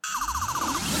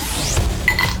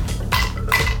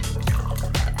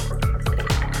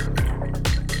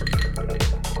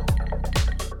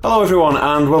Hello everyone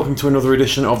and welcome to another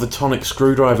edition of the Tonic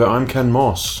Screwdriver. I'm Ken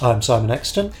Moss. I'm Simon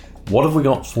Exton. What have we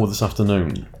got for this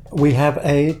afternoon? We have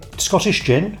a Scottish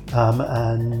gin,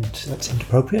 and that seemed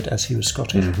appropriate as he was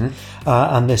Scottish.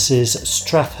 And this is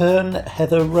Strathern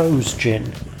Heather Rose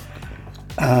Gin.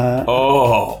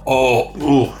 Wow,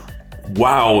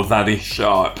 that is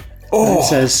sharp. It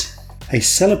says, a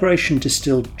celebration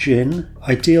distilled gin,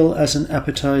 ideal as an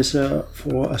appetizer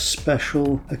for a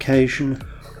special occasion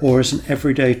or as an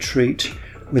everyday treat.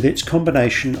 With its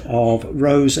combination of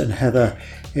rose and heather,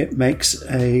 it makes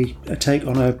a take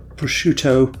on a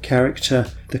prosciutto character.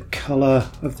 The colour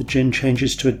of the gin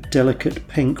changes to a delicate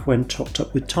pink when topped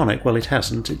up with tonic. Well, it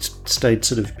hasn't. It's stayed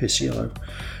sort of piss yellow.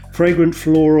 Fragrant,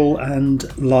 floral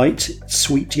and light,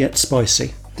 sweet yet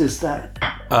spicy. Does that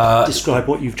describe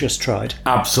what you've just tried?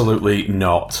 Absolutely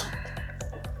not.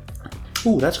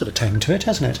 Oh, that's got a tang to it,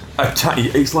 hasn't it?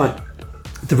 It's like...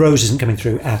 The rose isn't coming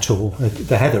through at all.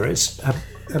 The heather is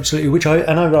absolutely,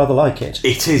 I rather like it.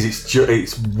 It is.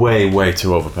 It's way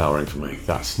too overpowering for me.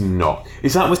 That's not.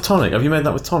 Is that with tonic? Have you made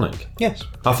that with tonic? Yes.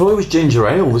 I thought it was ginger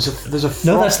ale. There's a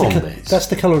froth on this. That's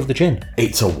the colour of the gin.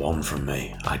 It's a 1 from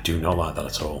me. I do not like that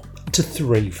at all. It's a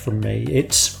 3 from me.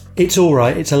 It's all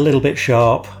right. It's a little bit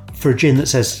sharp. For a gin that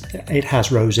says it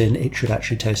has rose in, it should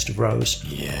actually taste of rose.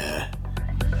 Yeah.